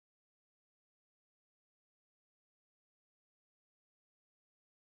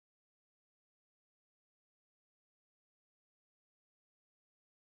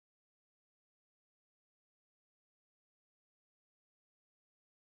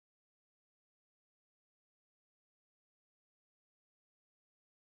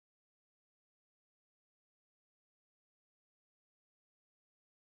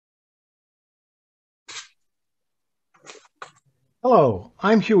Hello,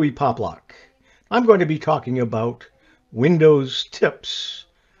 I'm Hewie Poplock. I'm going to be talking about Windows Tips.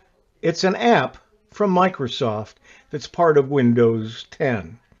 It's an app from Microsoft that's part of Windows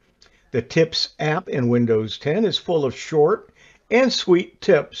 10. The Tips app in Windows 10 is full of short and sweet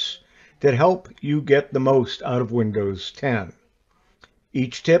tips that help you get the most out of Windows 10.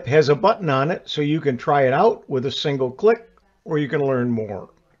 Each tip has a button on it so you can try it out with a single click or you can learn more.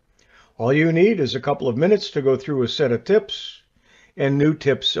 All you need is a couple of minutes to go through a set of tips, and new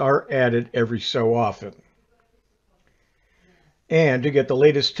tips are added every so often. And to get the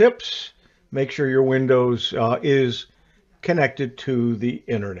latest tips, make sure your Windows is connected to the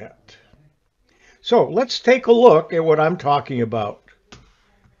internet. So let's take a look at what I'm talking about.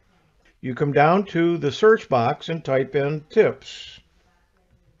 You come down to the search box and type in tips.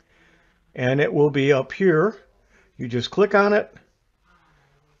 And it will be up here. You just click on it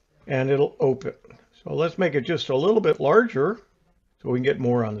and it'll open. So let's make it just a little bit larger so we can get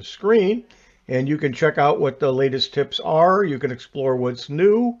more on the screen. And you can check out what the latest tips are. You can explore what's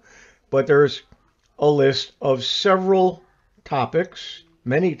new, but there's a list of several topics,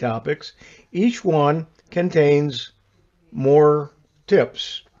 many topics. Each one contains more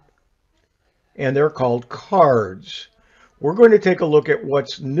tips, and they're called cards. We're going to take a look at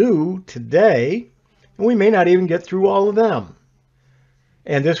what's new today, and we may not even get through all of them.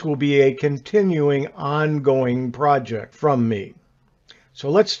 And this will be a continuing, ongoing project from me. So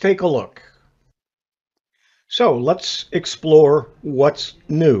let's take a look. So let's explore what's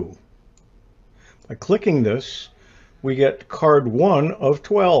new. By clicking this, we get card 1 of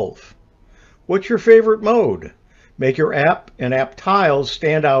 12. What's your favorite mode? Make your app and app tiles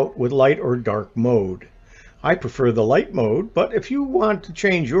stand out with light or dark mode. I prefer the light mode, but if you want to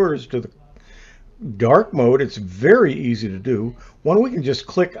change yours to the dark mode, it's very easy to do. One, we can just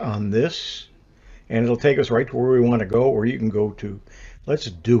click on this and it'll take us right to where we want to go, or you can go to, let's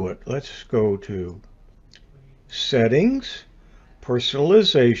do it. Let's go to Settings,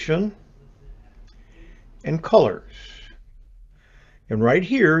 Personalization, and Colors. And right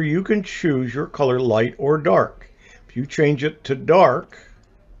here, you can choose your color light or dark. If you change it to dark,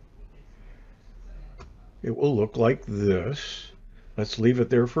 it will look like this. Let's leave it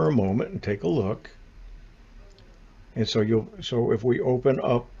there for a moment and take a look. And so if we open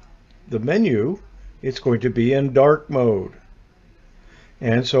up the menu, it's going to be in dark mode.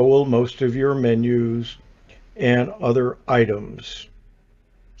 And so will most of your menus and other items.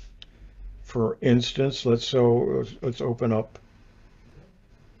 For instance, let's open up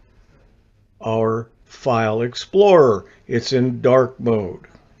our File Explorer. It's in dark mode.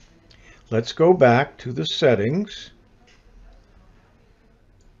 Let's go back to the settings.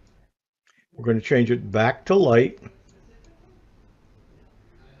 We're going to change it back to light.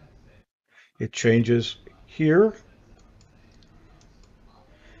 It changes here.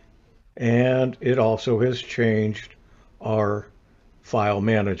 And it also has changed our file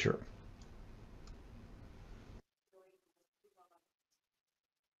manager.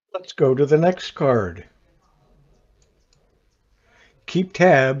 Let's go to the next card. Keep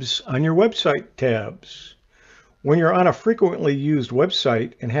tabs on your website tabs. When you're on a frequently used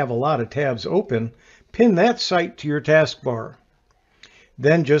website and have a lot of tabs open, pin that site to your taskbar.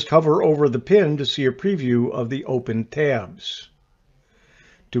 Then just hover over the pin to see a preview of the open tabs.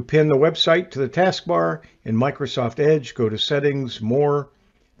 To pin the website to the taskbar in Microsoft Edge, go to Settings, More,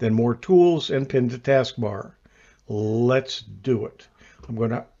 then More Tools, and Pin to Taskbar. Let's do it.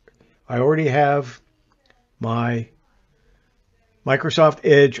 I already have my Microsoft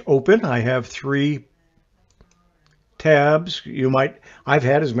Edge open. I have 3 tabs. I've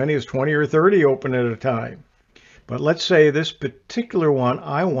had as many as 20 or 30 open at a time. But let's say this particular one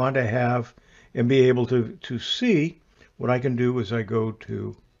I want to have and be able to see. What I can do is I go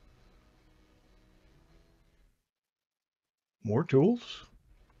to More Tools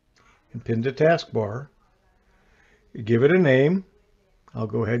and Pin to Taskbar. Give it a name. I'll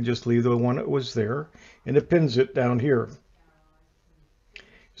go ahead and just leave the one that was there, and it pins it down here.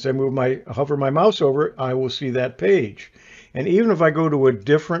 As I hover my mouse over it, I will see that page. And even if I go to a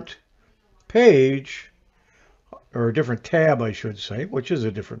different page, or a different tab, I should say, which is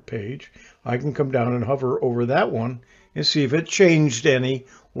a different page, I can come down and hover over that one and see if it changed any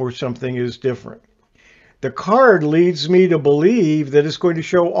or something is different. The card leads me to believe that it's going to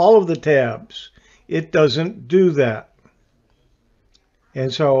show all of the tabs. It doesn't do that.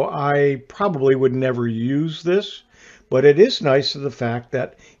 And so I probably would never use this, but it is nice to the fact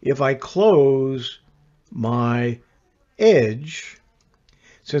that if I close my Edge,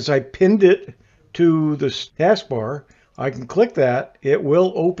 since I pinned it to the taskbar, I can click that. It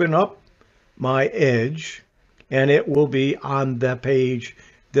will open up my Edge, and it will be on the page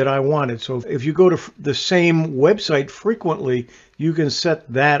that I wanted. So if you go to the same website frequently, you can set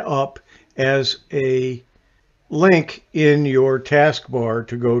that up as a link in your taskbar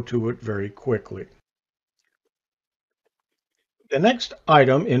to go to it very quickly. The next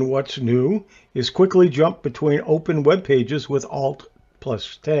item in what's new is quickly jump between open web pages with Alt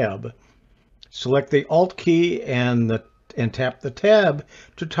plus Tab. Select the Alt key and tap the Tab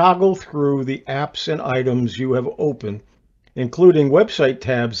to toggle through the apps and items you have opened, including website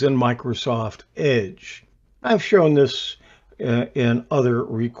tabs in Microsoft Edge. I've shown this in other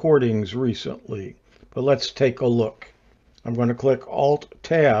recordings recently, but let's take a look. I'm going to click Alt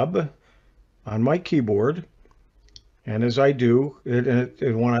Tab on my keyboard, and as I do,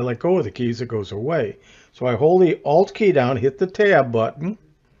 when I let go of the keys, it goes away. So I hold the Alt key down, hit the Tab button,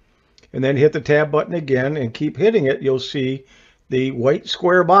 and then hit the Tab button again and keep hitting it. You'll see the white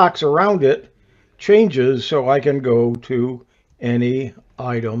square box around it changes so I can go to any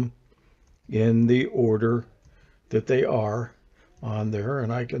item in the order that they are on there,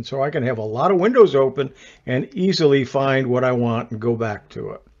 and I can have a lot of windows open and easily find what I want and go back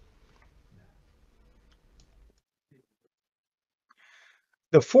to it.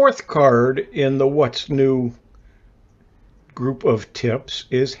 The fourth card in the What's New group of tips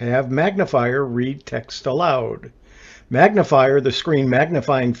is have Magnifier read text aloud. Magnifier, the screen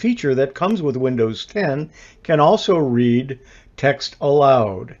magnifying feature that comes with Windows 10, can also read text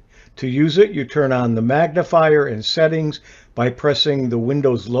aloud. To use it, you turn on the magnifier in settings by pressing the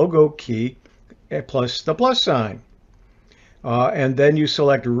Windows logo key plus the plus sign. And then you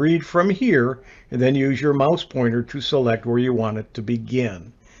select read from here, and then use your mouse pointer to select where you want it to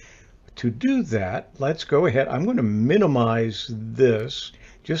begin. To do that, let's go ahead. I'm going to minimize this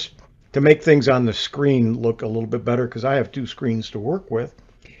just to make things on the screen look a little bit better, because I have two screens to work with.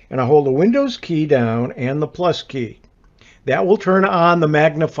 And I hold the Windows key down and the plus key. That will turn on the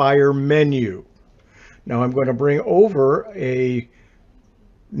magnifier menu. Now I'm going to bring over a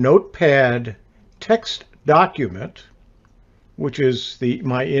Notepad text document, which is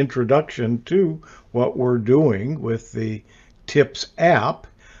my introduction to what we're doing with the Tips app.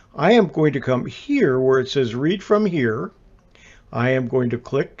 I am going to come here where it says read from here. I am going to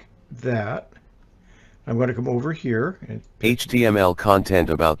click that. I'm going to come over here. And HTML content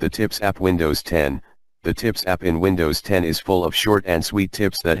about the Tips app Windows 10. The Tips app in Windows 10 is full of short and sweet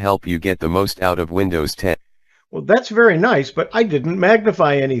tips that help you get the most out of Windows 10. Well, that's very nice, but I didn't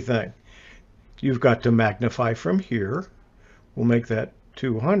magnify anything. You've got to magnify from here. We'll make that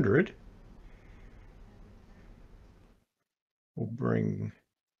 200. We'll bring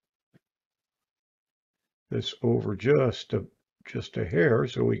this over just a hair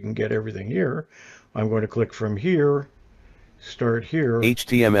so we can get everything here. I'm going to click from here, start here.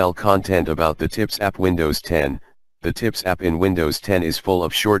 HTML content about the Tips app Windows 10. The Tips app in Windows 10 is full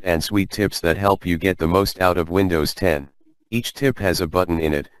of short and sweet tips that help you get the most out of Windows 10. Each tip has a button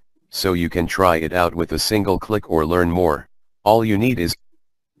in it, so you can try it out with a single click or learn more. All you need is...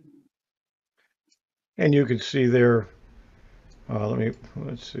 And you can see there,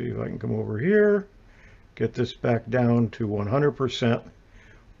 let's see if I can come over here, get this back down to 100%.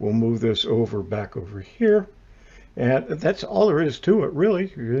 We'll move this back over here. And that's all there is to it,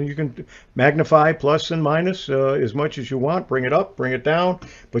 really. You can magnify plus and minus as much as you want, bring it up, bring it down,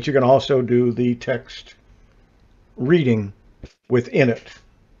 but you can also do the text reading within it.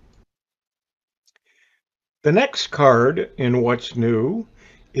 The next card in What's New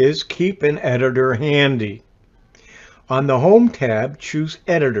is keep an editor handy. On the Home tab, choose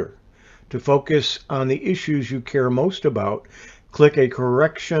Editor. To focus on the issues you care most about, click a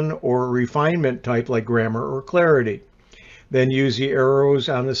correction or refinement type like grammar or clarity. Then use the arrows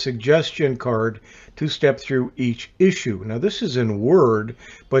on the suggestion card to step through each issue. Now this is in Word,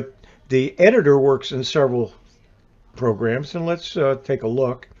 but the editor works in several programs, and let's take a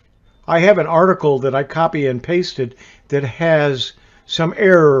look. I have an article that I copy and pasted that has some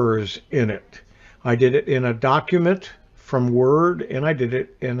errors in it. I did it in a document from Word, and I did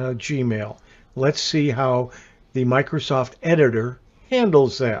it in a Gmail. Let's see how the Microsoft Editor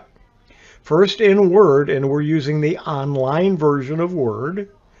handles that. First in Word, and we're using the online version of Word,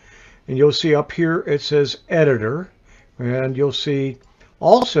 and you'll see up here it says Editor, and you'll see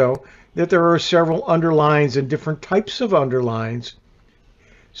also that there are several underlines and different types of underlines.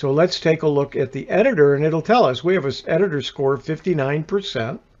 So let's take a look at the editor, and it'll tell us we have an editor score of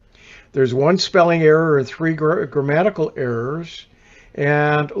 59%. There's one spelling error and 3 grammatical errors.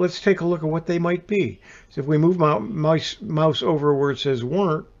 And let's take a look at what they might be. So if we move my mouse over where it says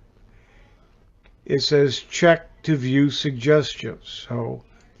weren't, it says check to view suggestions. So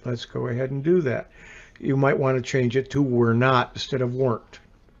let's go ahead and do that. you might want to change it to were not instead of weren't.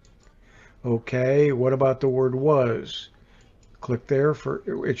 Okay, what about the word was? Click there for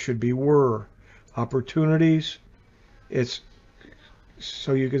it should be were. Opportunities, it's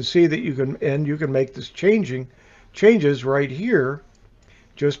so you can see that you can make this changes right here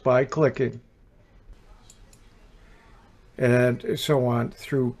just by clicking, and so on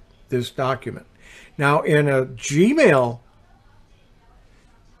through this document. Now in a Gmail,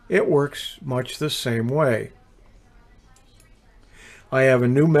 it works much the same way. I have a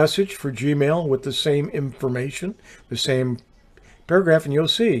new message for Gmail with the same information, the same paragraph, and you'll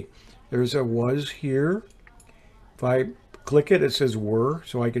see there's a was here. If I click it, it says were,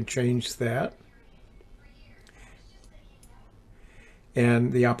 so I can change that.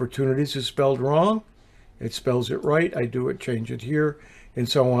 And the opportunities is spelled wrong. It spells it right. I do it, change it here, and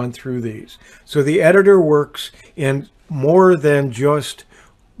so on through these. So the editor works in more than just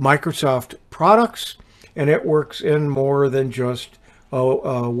Microsoft products, and it works in more than just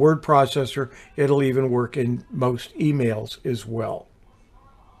a word processor. It'll even work in most emails as well.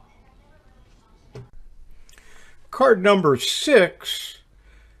 Card number 6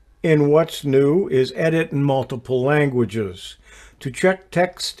 in what's new is edit in multiple languages. To check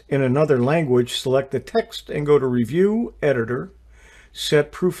text in another language, select the text and go to Review Editor,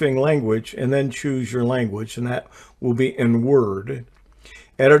 set Proofing Language, and then choose your language, and that will be in Word.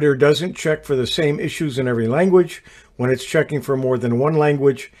 Editor doesn't check for the same issues in every language. When it's checking for more than one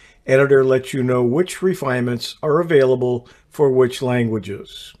language, Editor lets you know which refinements are available for which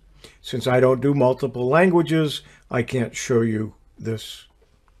languages. Since I don't do multiple languages, I can't show you this.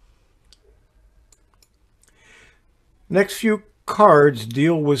 Next few cards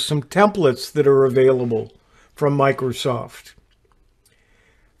deal with some templates that are available from Microsoft.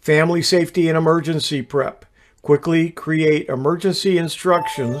 Family Safety and Emergency Prep. Quickly create emergency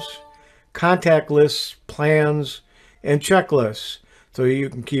instructions, contact lists, plans, and checklists so you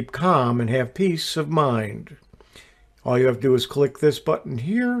can keep calm and have peace of mind. All you have to do is click this button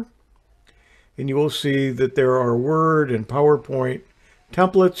here, and you will see that there are Word and PowerPoint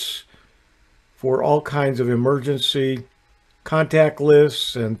templates for all kinds of emergency contact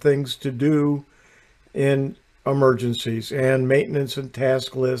lists and things to do in emergencies, and maintenance and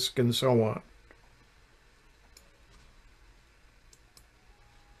task lists and so on.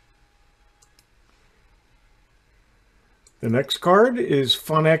 The next card is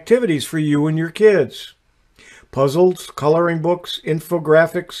fun activities for you and your kids. Puzzles, coloring books,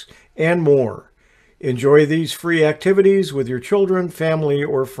 infographics, and more. Enjoy these free activities with your children, family,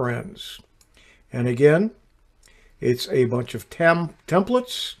 or friends. And again, it's a bunch of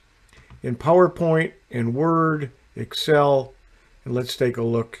templates in PowerPoint, in Word, Excel, and let's take a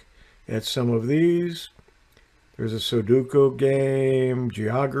look at some of these. There's a Sudoku game,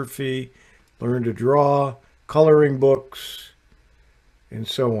 geography, learn to draw, coloring books, and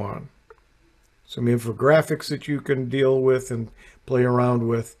so on. Some infographics that you can deal with and play around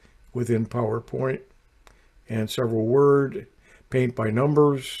with within PowerPoint, and several Word, paint by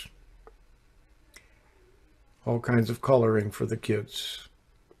numbers, all kinds of coloring for the kids.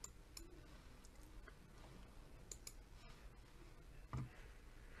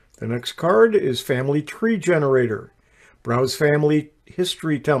 The next card is Family Tree Generator. Browse family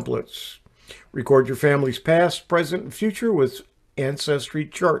history templates. Record your family's past, present, and future with ancestry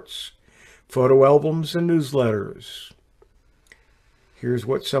charts, photo albums, and newsletters. Here's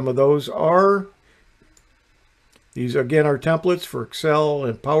what some of those are. These again are templates for Excel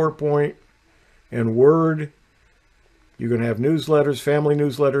and PowerPoint and Word. You can have newsletters,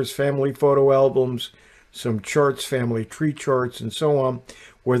 family photo albums, some charts, family tree charts, and so on.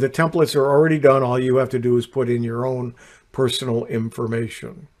 Where the templates are already done, all you have to do is put in your own personal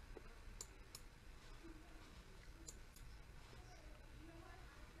information.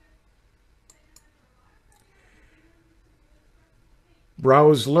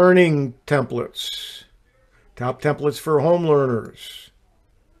 Browse learning templates. Top templates for home learners.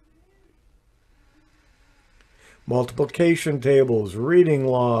 Multiplication tables, reading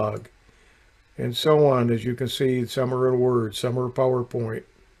log, and so on. As you can see, some are in Word, some are PowerPoint.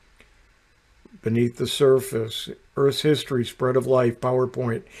 Beneath the Surface, Earth's History, Spread of Life,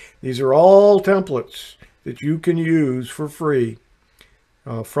 PowerPoint. These are all templates that you can use for free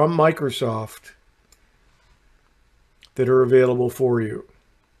from Microsoft that are available for you.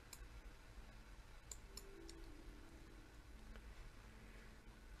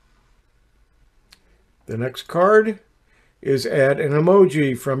 The next card is add an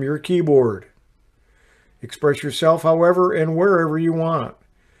emoji from your keyboard. Express yourself however and wherever you want.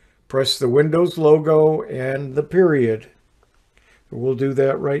 Press the Windows logo and the period. We'll do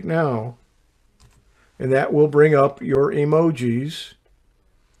that right now. and that will bring up your emojis.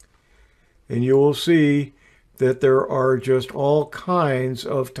 And you will see that there are just all kinds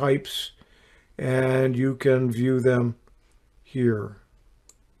of types, and you can view them here.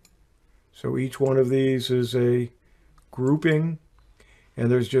 So each one of these is a grouping,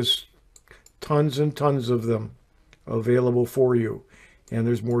 and there's just tons and tons of them available for you. And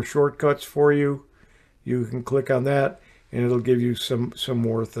there's more shortcuts for you. You can click on that, and it'll give you some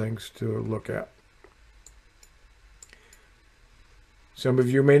more things to look at. Some of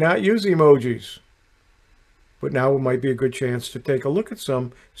you may not use emojis, but now might be a good chance to take a look at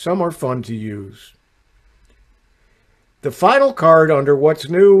some. Some are fun to use. The final card under what's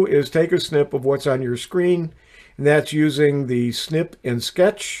new is take a snip of what's on your screen, and that's using the snip in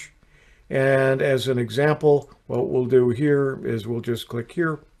Sketch. And as an example, what we'll do here is we'll just click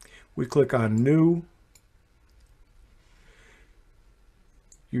here. We click on New.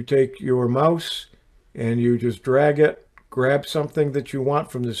 You take your mouse and you just drag it, grab something that you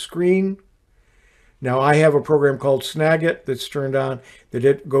want from the screen. Now I have a program called Snagit that's turned on, that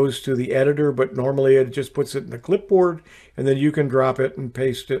it goes to the editor, but normally it just puts it in the clipboard, and then you can drop it and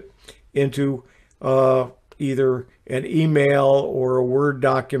paste it into either an email or a Word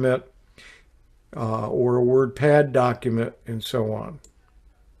document or a WordPad document and so on.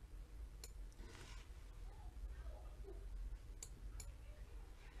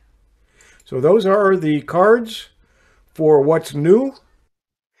 So those are the cards for what's new.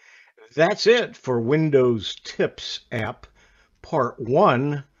 That's it for Windows Tips app, Part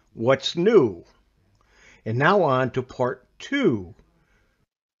 1, What's New. And now on to Part 2,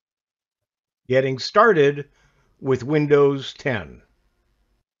 Getting Started with Windows 10.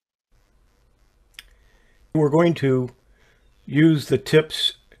 We're going to use the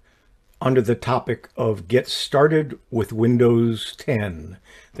tips under the topic of Get Started with Windows 10.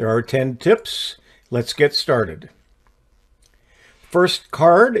 There are 10 tips. Let's get started. First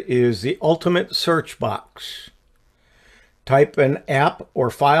card is the ultimate search box. Type an app or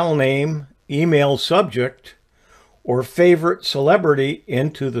file name, email subject, or favorite celebrity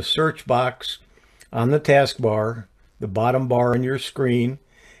into the search box on the taskbar, the bottom bar on your screen,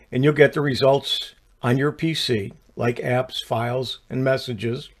 and you'll get the results on your PC, like apps, files, and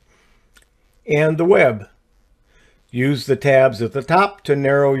messages, and the web. Use the tabs at the top to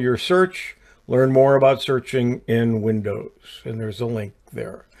narrow your search. Learn more about searching in Windows, and there's a link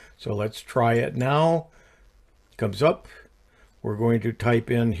there. So let's try it now. Comes up. We're going to type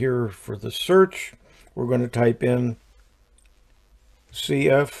in here for the search. We're going to type in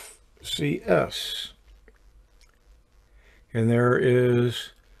CFCS. And there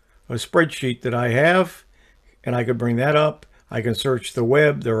is a spreadsheet that I have, and I could bring that up. I can search the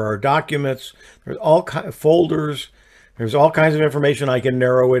web. There are documents. There's all kinds of folders. There's all kinds of information. I can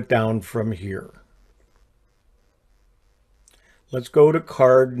narrow it down from here. Let's go to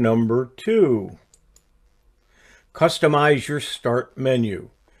card number 2. Customize your start menu.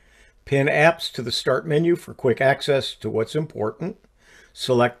 Pin apps to the start menu for quick access to what's important.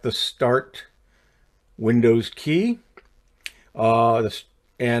 Select the Start Windows key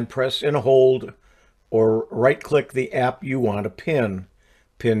and press and hold or right-click the app you want to pin.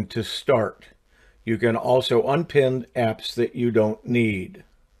 Pin to start. You can also unpin apps that you don't need.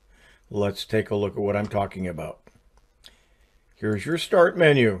 Let's take a look at what I'm talking about. Here's your start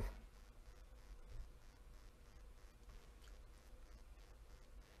menu.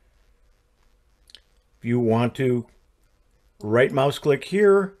 If you want to right mouse click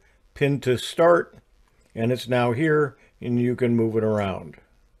here, pin to start, and it's now here, and you can move it around.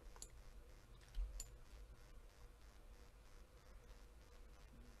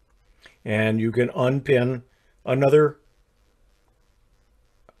 And you can unpin another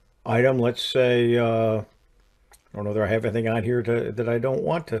item. Let's say, I don't know that I have anything on here that I don't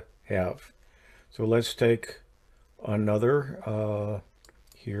want to have. So let's take another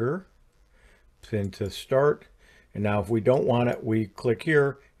here, pin to start. And now if we don't want it, we click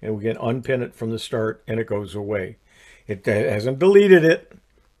here and we can unpin it from the start and it goes away. It hasn't deleted it.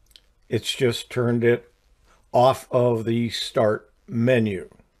 It's just turned it off of the start menu.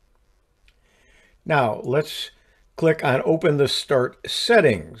 Now let's click on Open the Start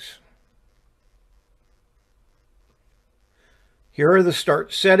Settings. Here are the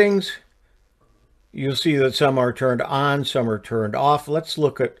start settings. You'll see that some are turned on, some are turned off. Let's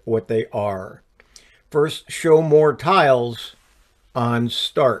look at what they are. First, show more tiles on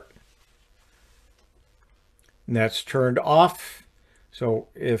start. And that's turned off. So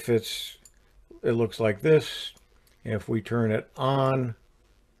if it looks like this. If we turn it on,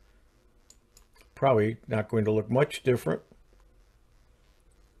 probably not going to look much different.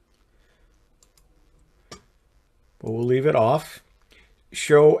 but we'll leave it off.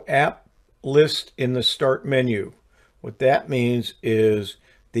 Show app list in the start menu. What that means is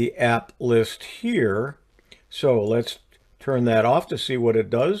the app list here. So let's turn that off to see what it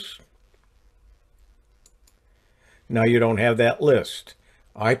does. Now you don't have that list.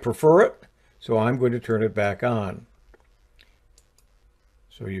 I prefer it, so I'm going to turn it back on.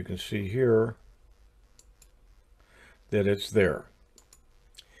 So you can see here that it's there.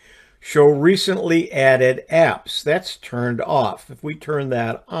 Show recently added apps. That's turned off. If we turn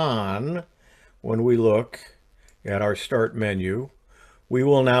that on, when we look at our start menu, we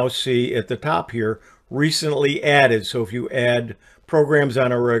will now see at the top here, recently added. So if you add programs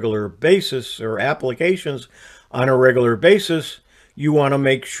on a regular basis or applications on a regular basis, you want to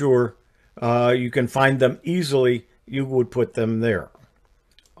make sure you can find them easily. You would put them there.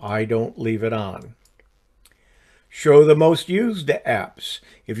 I don't leave it on. Show the most used apps.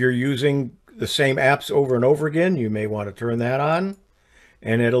 If you're using the same apps over and over again, you may want to turn that on,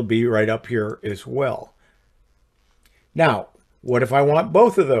 and it'll be right up here as well. Now, what if I want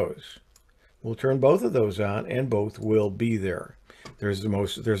both of those? We'll turn both of those on, and both will be there. There's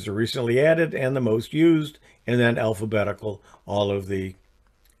the recently added and the most used, and then alphabetical, all of the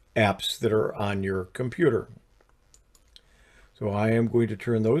apps that are on your computer. So I am going to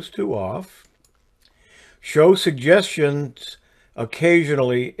turn those two off. Show suggestions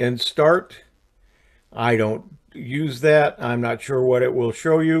occasionally in start. I don't use that. I'm not sure what it will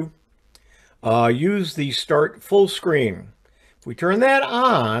show you. Use the start full screen. If we turn that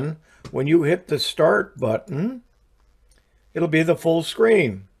on, when you hit the start button, it'll be the full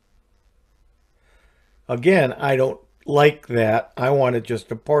screen. Again, I don't like that. I want it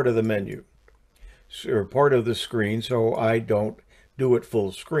just a part of the menu or part of the screen, so I don't do it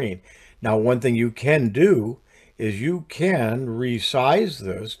full screen. Now, one thing you can do is you can resize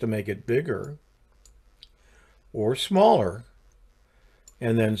this to make it bigger or smaller,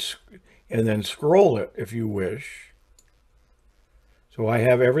 and then scroll it if you wish. So I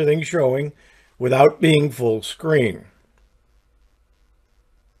have everything showing without being full screen.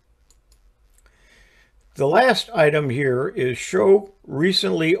 The last item here is show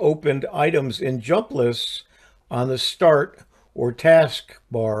recently opened items in jump lists on the start or task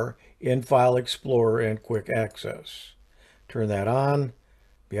bar in File Explorer and Quick Access. Turn that on.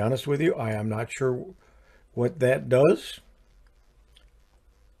 Be honest with you, I am not sure what that does.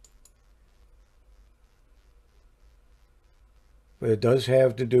 But it does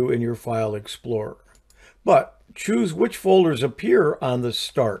have to do in your File Explorer. But choose which folders appear on the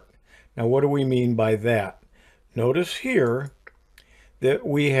start. Now, what do we mean by that? Notice here that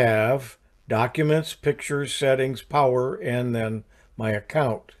we have documents, pictures, settings, power, and then my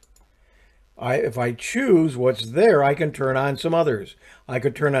account. If I choose what's there, I can turn on some others. I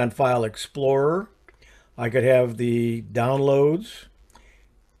could turn on File Explorer. I could have the downloads.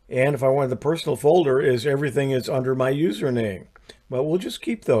 And if I wanted the personal folder, is everything is under my username. But we'll just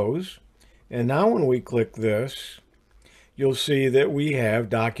keep those. And now when we click this, you'll see that we have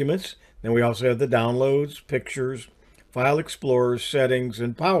documents. Then we also have the downloads, pictures, File Explorer, settings,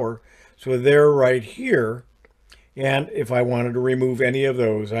 and power. So they're right here. And if I wanted to remove any of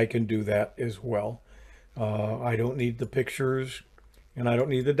those, I can do that as well. I don't need the pictures, and I don't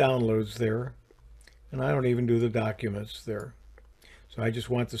need the downloads there. And I don't even do the documents there. So I just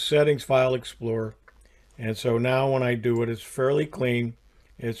want the settings, File Explorer. And so now when I do it, it's fairly clean.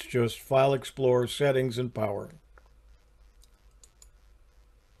 It's just File Explorer, settings, and power.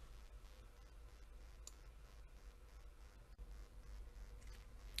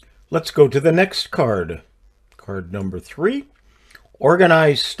 Let's go to the next card. Card number 3,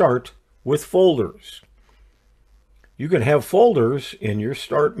 organize start with folders. You can have folders in your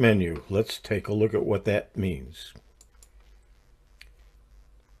start menu. Let's take a look at what that means.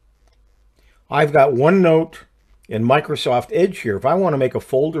 I've got OneNote and Microsoft Edge here. If I want to make a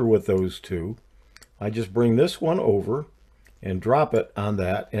folder with those two, I just bring this one over and drop it on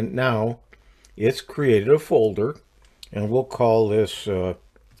that. And now it's created a folder, and we'll call this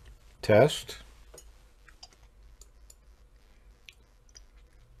test.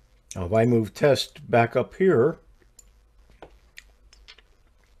 Now, if I move test back up here,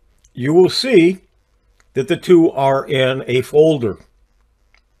 you will see that the two are in a folder.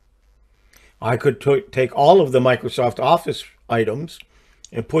 I could take all of the Microsoft Office items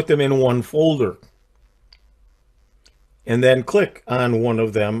and put them in one folder, and then click on one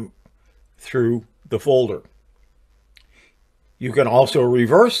of them through the folder. You can also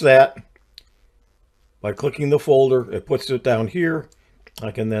reverse that by clicking the folder. It puts it down here.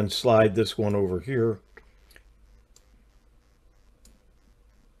 I can then slide this one over here.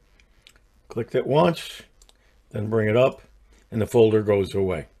 Clicked it once, then bring it up, and the folder goes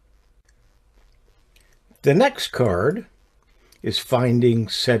away. The next card is finding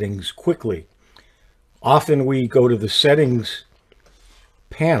settings quickly. Often we go to the settings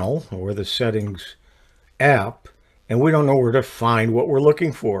panel or the settings app, and we don't know where to find what we're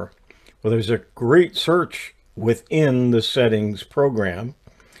looking for. Well, there's a great search within the settings program.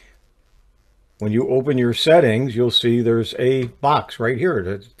 When you open your settings, you'll see there's a box right here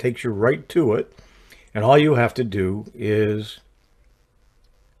that takes you right to it. And all you have to do is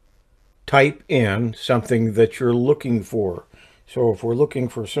type in something that you're looking for. So if we're looking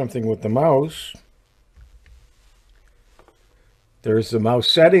for something with the mouse, there's the mouse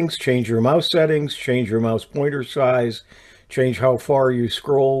settings. Change your mouse settings, change your mouse pointer size, change how far you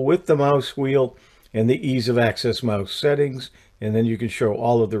scroll with the mouse wheel, and the ease of access mouse settings. And then you can show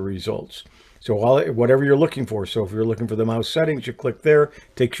all of the results. So whatever you're looking for. So if you're looking for the mouse settings, you click there,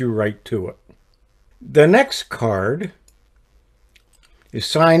 takes you right to it. The next card is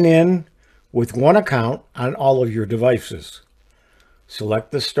sign in with one account on all of your devices.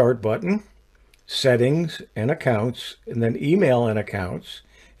 Select the Start button, Settings and Accounts, and then Email and Accounts,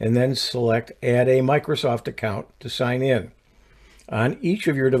 and then select Add a Microsoft account to sign in. On each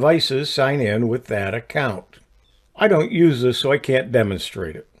of your devices, sign in with that account. I don't use this, so I can't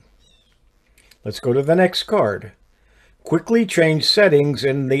demonstrate it. Let's go to the next card. Quickly change settings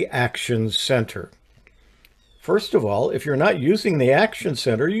in the Action Center. First of all, if you're not using the Action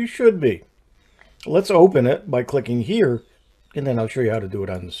Center, you should be. Let's open it by clicking here, and then I'll show you how to do it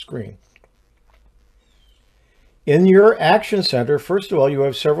on the screen. In your Action Center, first of all, you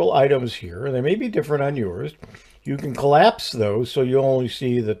have several items here. They may be different on yours. You can collapse those so you only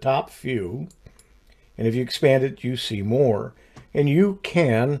see the top few. And if you expand it, you see more. And you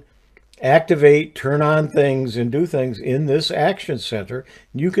can activate, turn on things, and do things in this Action Center.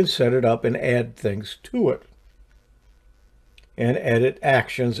 You can set it up and add things to it. And edit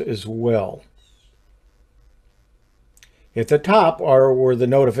actions as well. At the top are where the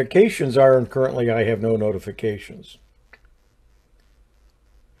notifications are, and currently I have no notifications.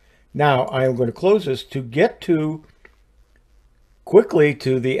 Now I am going to close this. To get quickly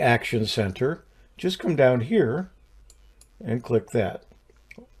to the Action Center, just come down here and click that.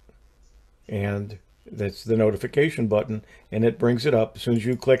 And that's the notification button, and it brings it up. As soon as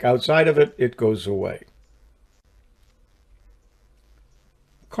you click outside of it, it goes away.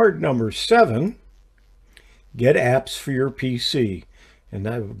 Card number 7, get apps for your PC. And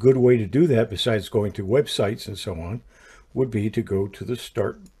a good way to do that, besides going to websites and so on, would be to go to the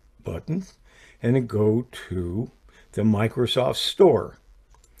Start button and then go to the Microsoft Store.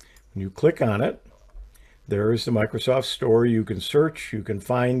 When you click on it, there is the Microsoft Store. You can search, you can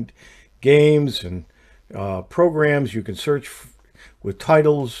find games and programs. You can search with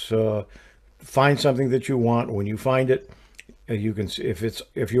titles, find something that you want. When you find it, you can,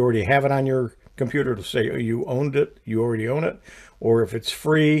 if you already have it on your computer, to say you owned it, you already own it, or if it's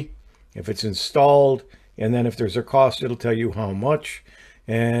free, if it's installed, and then if there's a cost, it'll tell you how much.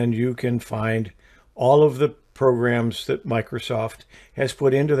 And you can find all of the programs that Microsoft has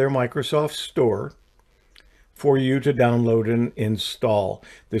put into their Microsoft Store for you to download and install.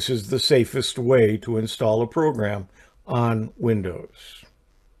 This is the safest way to install a program on Windows.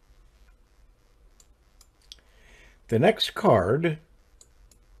 The next card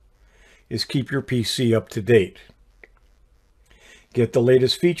is keep your PC up to date. Get the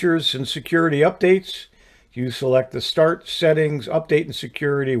latest features and security updates. You select the Start, Settings, Update and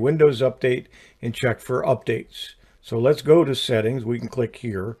Security, Windows Update, and check for updates. So let's go to Settings. We can click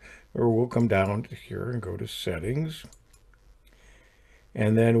here, or we'll come down to here and go to Settings.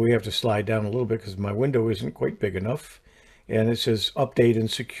 And then we have to slide down a little bit because my window isn't quite big enough. And it says Update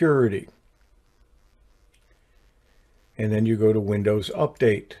and Security. And then you go to Windows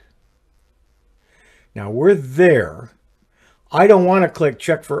Update. Now we're there. I don't want to click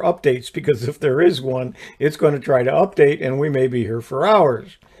check for updates because if there is one, it's going to try to update and we may be here for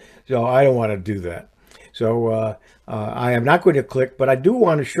hours. So I don't want to do that. So I am not going to click, but I do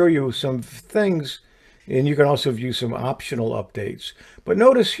want to show you some things, and you can also view some optional updates. But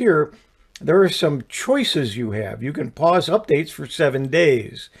notice here, there are some choices you have. You can pause updates for 7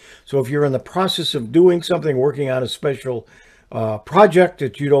 days. So if you're in the process of doing something, working on a special project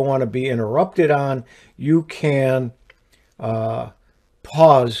that you don't want to be interrupted on, you can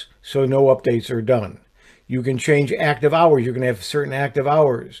pause so no updates are done. You can change active hours. You can have certain active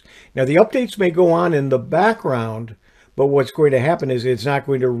hours. Now the updates may go on in the background, but what's going to happen is it's not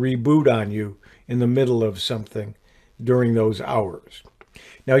going to reboot on you in the middle of something during those hours.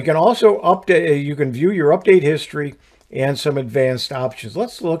 Now you can also update, you can view your update history and some advanced options.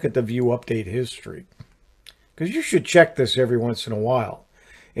 Let's look at the view update history, because you should check this every once in a while.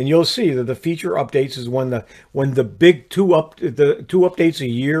 And you'll see that the feature updates is when the big the two updates a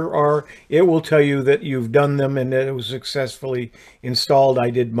year are. It will tell you that you've done them and that it was successfully installed.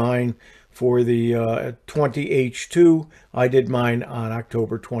 I did mine for the 20H2. I did mine on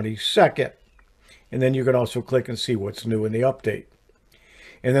October 22nd. And then you can also click and see what's new in the update.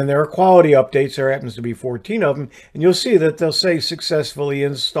 And then there are quality updates. There happens to be 14 of them. And you'll see that they'll say successfully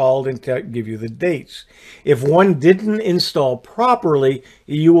installed and give you the dates. If one didn't install properly,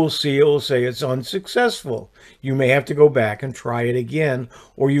 you will see it will say it's unsuccessful. You may have to go back and try it again.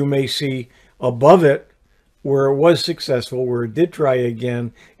 Or you may see above it where it was successful, where it did try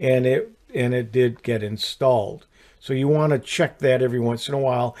again, and it did get installed. So you want to check that every once in a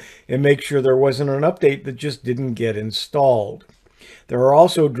while and make sure there wasn't an update that just didn't get installed. There are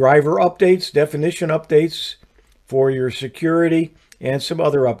also driver updates, definition updates for your security, and some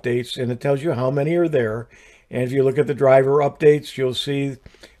other updates, and it tells you how many are there. And if you look at the driver updates, you'll see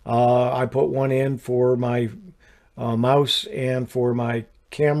I put one in for my mouse and for my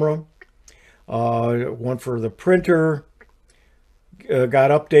camera. One for the printer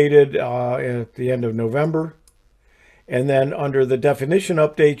got updated at the end of November. And then under the definition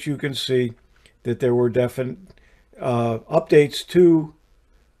updates, you can see that there were updates to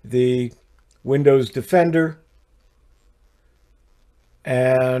the Windows Defender,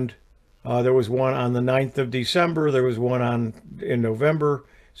 and there was one on the 9th of December, there was one in November,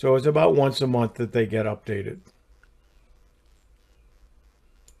 so it's about once a month that they get updated.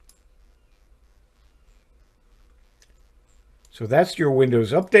 So that's your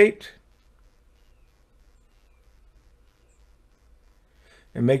Windows update.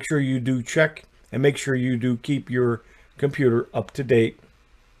 And make sure you do check and make sure you do keep your computer up to date.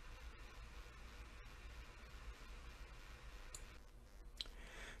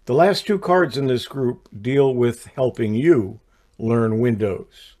 The last two cards in this group deal with helping you learn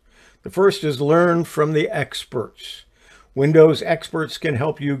Windows. The first is learn from the experts. Windows experts can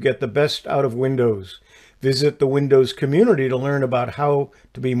help you get the best out of Windows. Visit the Windows community to learn about how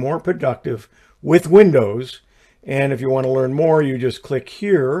to be more productive with Windows. And if you want to learn more, you just click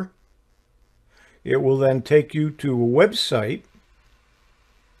here. It will then take you to a website.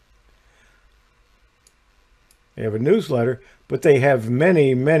 They have a newsletter, but they have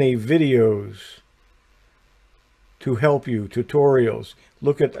many, many videos to help you, tutorials.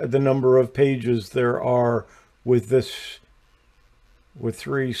 Look at the number of pages there are with this, with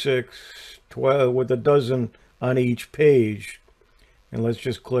 3, 6, 12, with a dozen on each page. And let's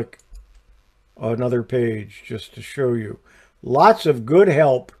just click another page just to show you. Lots of good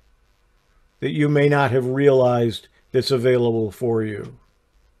help that you may not have realized that's available for you.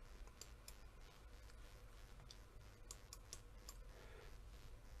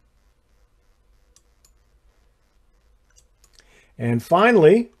 And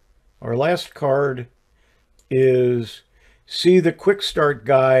finally, our last card is see the Quick Start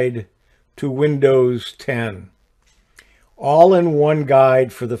Guide to Windows 10. All-in-one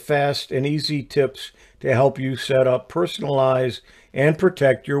guide for the fast and easy tips to help you set up, personalize, and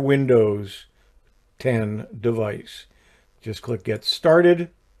protect your Windows 10 device. Just click Get Started.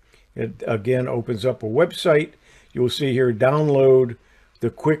 It again opens up a website. You'll see here, download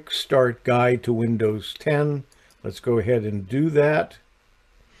the Quick Start Guide to Windows 10. Let's go ahead and do that.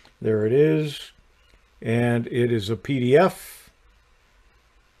 There it is. And it is a PDF.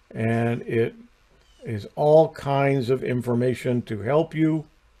 And it is all kinds of information to help you.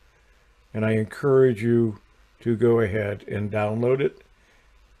 And I encourage you to go ahead and download it.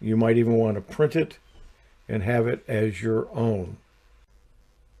 You might even want to print it and have it as your own.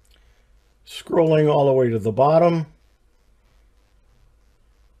 Scrolling all the way to the bottom.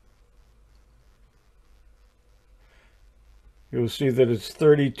 You'll see that it's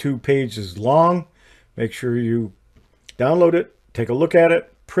 32 pages long. Make sure you download it, take a look at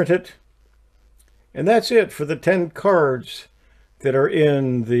it, print it. And that's it for the 10 cards that are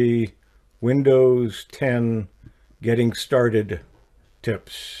in the Windows 10 Getting Started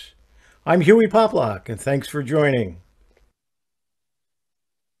tips. I'm Hewie Poplock, and thanks for joining.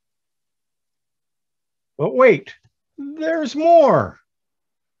 But wait, there's more.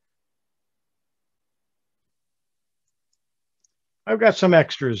 I've got some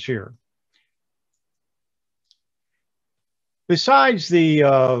extras here. Besides the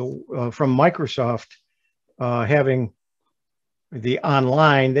from Microsoft having the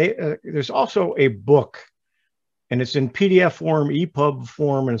online, there's also a book, and it's in PDF form, EPUB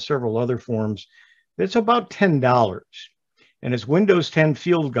form, and several other forms. It's about $10, and it's Windows 10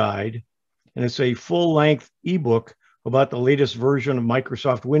 Field Guide, and it's a full-length ebook about the latest version of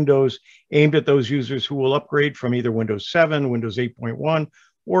Microsoft Windows aimed at those users who will upgrade from either Windows 7, Windows 8.1,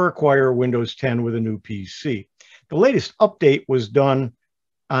 or acquire Windows 10 with a new PC. The latest update was done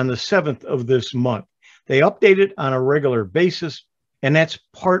on the 7th of this month. They update it on a regular basis, and that's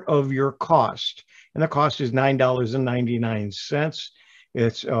part of your cost. And the cost is $9.99.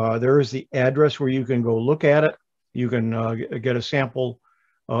 It's there is the address where you can go look at it. You can get a sample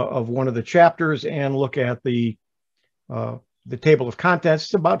of one of the chapters and look at the table of contents.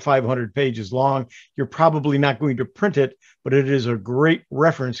 It's about 500 pages long. You're probably not going to print it, but it is a great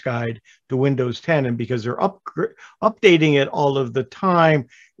reference guide to Windows 10. And because they're updating it all of the time,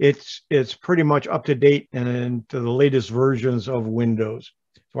 it's pretty much up to date and to the latest versions of Windows.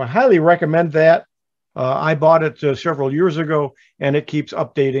 So I highly recommend that. I bought it several years ago, and it keeps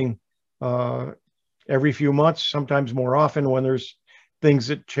updating every few months, sometimes more often when there's things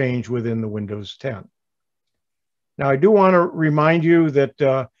that change within the Windows 10. Now, I do want to remind you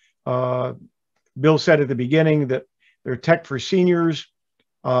that Bill said at the beginning that they're Tech for Seniors.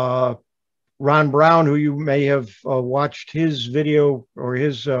 Ron Brown, who you may have watched his video or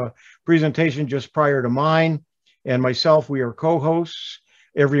his presentation just prior to mine, and myself, we are co-hosts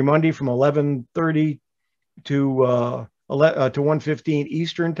every Monday from 11:30 to 1:15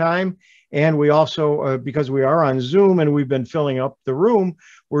 Eastern time. And we also, because we are on Zoom and we've been filling up the room,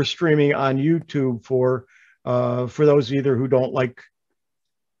 we're streaming on YouTube for those either who don't like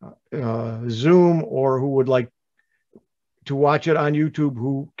Zoom or who would like to watch it on YouTube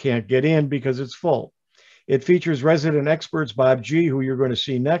who can't get in because it's full. It features resident experts Bob G., who you're going to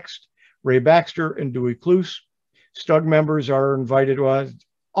see next, Ray Baxter, and Dewey Cluse. STUG members are invited,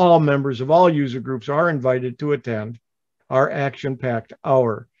 all members of all user groups are invited to attend our action-packed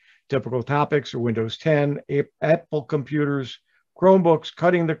hour. Typical topics are Windows 10, Apple computers, Chromebooks,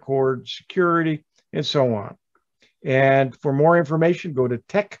 cutting the cord, security, and so on. And for more information, go to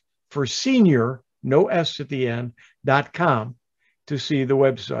techforsenior, no S at the end, .com to see the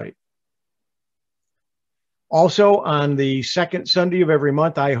website. Also, on the second Sunday of every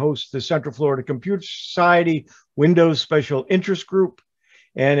month, I host the Central Florida Computer Society Windows Special Interest Group.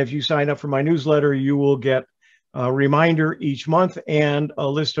 And if you sign up for my newsletter, you will get a reminder each month and a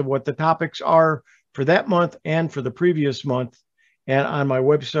list of what the topics are for that month and for the previous month. And on my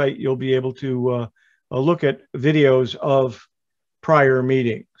website, you'll be able to look at videos of prior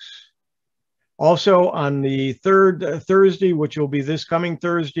meetings. Also, on the third Thursday, which will be this coming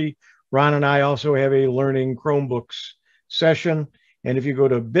Thursday, Ron and I also have a Learning Chromebooks session. And if you go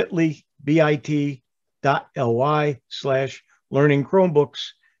to bit.ly/Learning Chromebooks,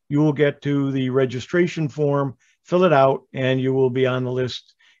 you will get to the registration form, fill it out, and you will be on the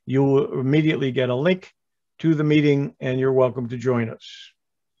list. You will immediately get a link to the meeting, and you're welcome to join us.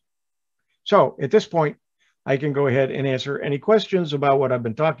 So at this point, I can go ahead and answer any questions about what I've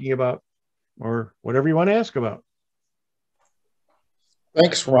been talking about or whatever you want to ask about.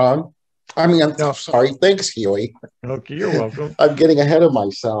 Thanks, Ron. Sorry. Thanks, Hewie. Okay, you're welcome. I'm getting ahead of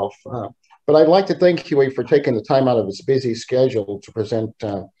myself. But I'd like to thank Hewie for taking the time out of his busy schedule to present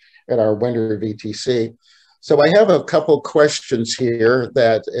at our winter VTC. So I have a couple questions here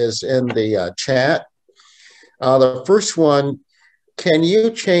that is in the chat. The first one, can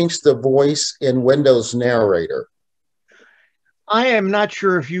you change the voice in Windows Narrator? I am not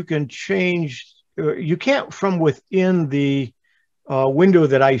sure if you can change, you can't from within the window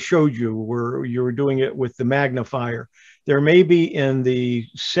that I showed you where you were doing it with the magnifier. There may be in the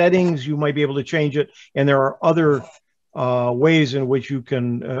settings, you might be able to change it. And there are other ways in which you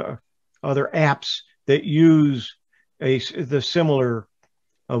can, other apps that use the similar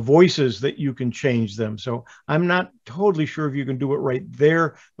voices that you can change them. So I'm not totally sure if you can do it right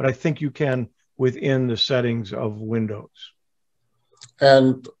there, but I think you can within the settings of Windows.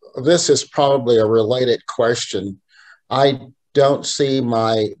 And this is probably a related question. I don't see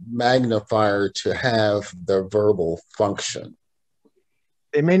my magnifier to have the verbal function.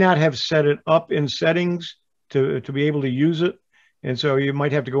 They may not have set it up in settings to be able to use it. And so you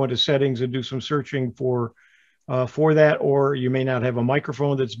might have to go into settings and do some searching for that, or you may not have a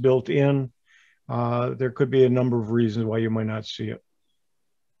microphone that's built in. There could be a number of reasons why you might not see it.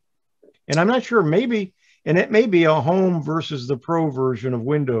 And I'm not sure, maybe, and it may be a home versus the pro version of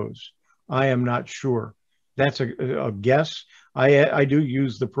Windows. I am not sure. That's a guess. I do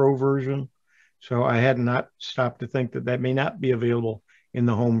use the pro version, so I had not stopped to think that that may not be available in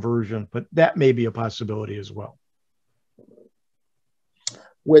the home version, but that may be a possibility as well.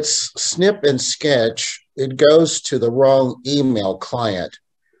 With Snip and Sketch, it goes to the wrong email client.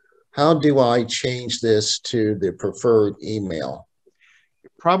 How do I change this to the preferred email? You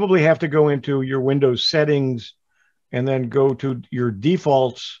probably have to go into your Windows settings and then go to your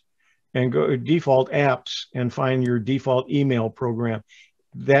defaults and go default apps and find your default email program.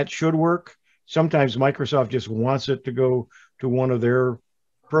 That should work. Sometimes Microsoft just wants it to go to one of their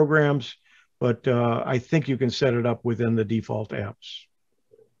programs, but I think you can set it up within the default apps.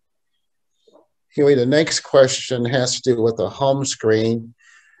 Huey, the next question has to do with the home screen.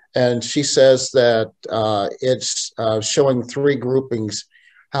 And she says that it's showing 3 groupings.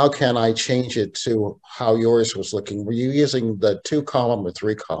 How can I change it to how yours was looking? Were you using the 2-column or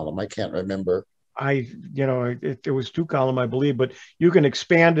 3-column? I can't remember. It was 2-column, I believe, but you can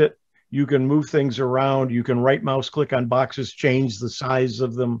expand it. You can move things around. You can right mouse click on boxes, change the size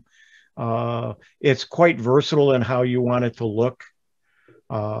of them. It's quite versatile in how you want it to look.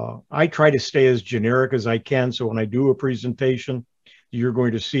 I try to stay as generic as I can. So when I do a presentation, you're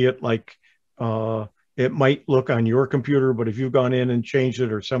going to see it like it might look on your computer, but if you've gone in and changed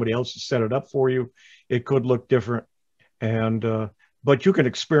it or somebody else has set it up for you, it could look different. And but you can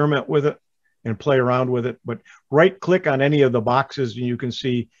experiment with it and play around with it. But right click on any of the boxes and you can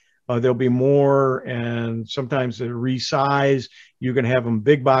see there'll be more, and sometimes they resize. You can have them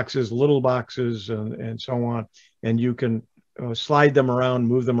big boxes, little boxes, and so on. And you can slide them around,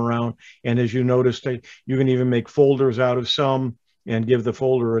 move them around. And as you noticed, you can even make folders out of some and give the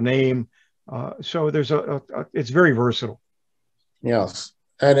folder a name. So there's it's very versatile. Yes.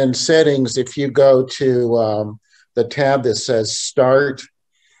 And in settings, if you go to the tab that says Start,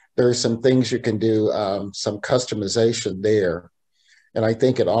 there's some things you can do, some customization there. And I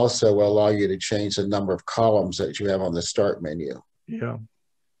think it also will allow you to change the number of columns that you have on the Start menu. Yeah.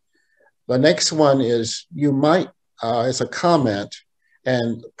 The next one is, you might, as a comment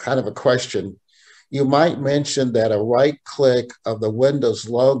and kind of a question, you might mention that a right click of the Windows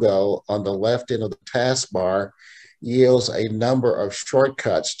logo on the left end of the taskbar yields a number of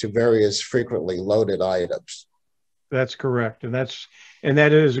shortcuts to various frequently loaded items. That's correct. And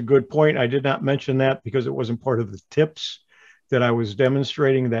that is a good point. I did not mention that because it wasn't part of the tips that I was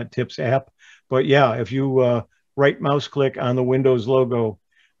demonstrating, that tips app. But yeah, if you right mouse click on the Windows logo,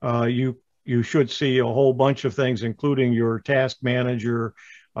 you should see a whole bunch of things, including your task manager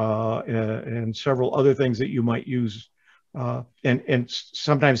and several other things that you might use and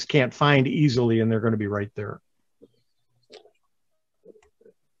sometimes can't find easily, and they're going to be right there.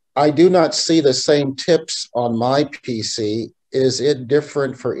 I do not see the same tips on my PC. Is it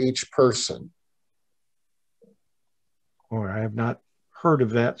different for each person? Or I have not heard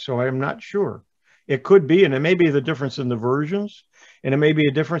of that, so I am not sure. It could be, and it may be the difference in the versions, and it may be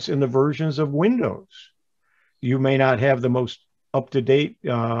a difference in the versions of Windows. You may not have the most up-to-date.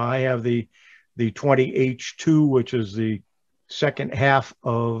 I have the 20H2, which is the second half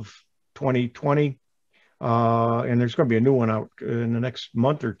of 2020, and there's going to be a new one out in the next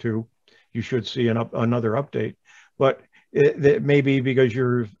month or two. You should see another update, but it may be because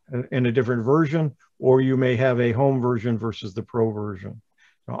you're in a different version, or you may have a home version versus the pro version.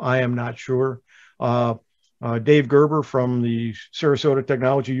 So I am not sure. Dave Gerber from the Sarasota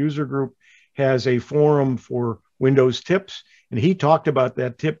Technology User Group has a forum for Windows tips, and he talked about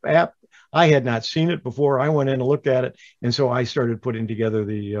that tip app. I had not seen it before. I went in and looked at it, and so I started putting together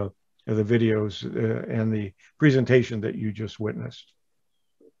the videos and the presentation that you just witnessed.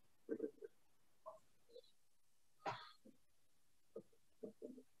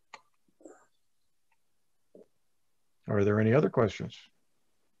 Are there any other questions?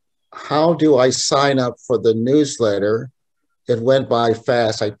 How do I sign up for the newsletter? It went by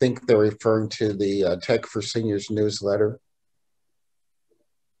fast. I think they're referring to the Tech for Seniors newsletter.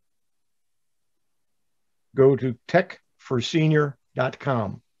 Go to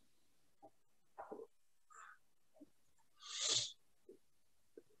techforsenior.com.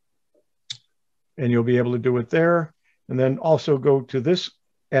 And you'll be able to do it there. And then also go to this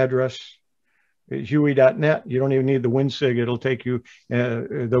address, Hewie.net. You don't even need the WinSig. It'll take you,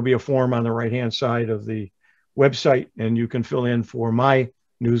 there'll be a form on the right-hand side of the website, and you can fill in for my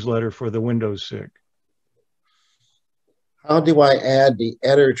newsletter for the Windows SIG. How do I add the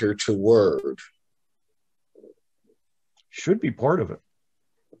editor to Word? Should be part of it.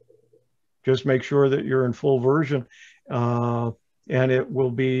 Just make sure that you're in full version. And it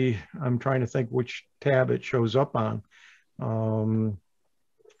will be, I'm trying to think which tab it shows up on.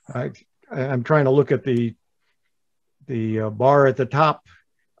 I'm trying to look at the bar at the top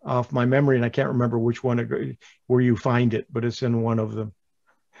off my memory, and I can't remember which one where you find it, but it's in one of them.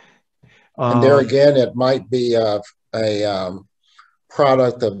 And there again, it might be a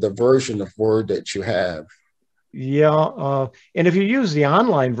product of the version of Word that you have. Yeah, and if you use the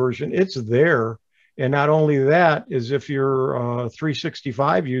online version, it's there. And not only that, is if you're a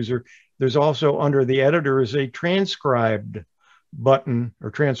 365 user, There's also under the editor is a transcribed button or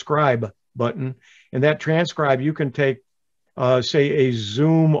transcribe button. And that transcribe, you can take, say, a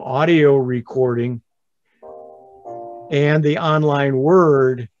Zoom audio recording and the online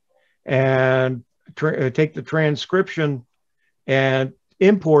word and take the transcription and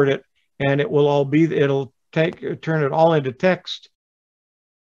import it, and it will all be, it'll turn it all into text,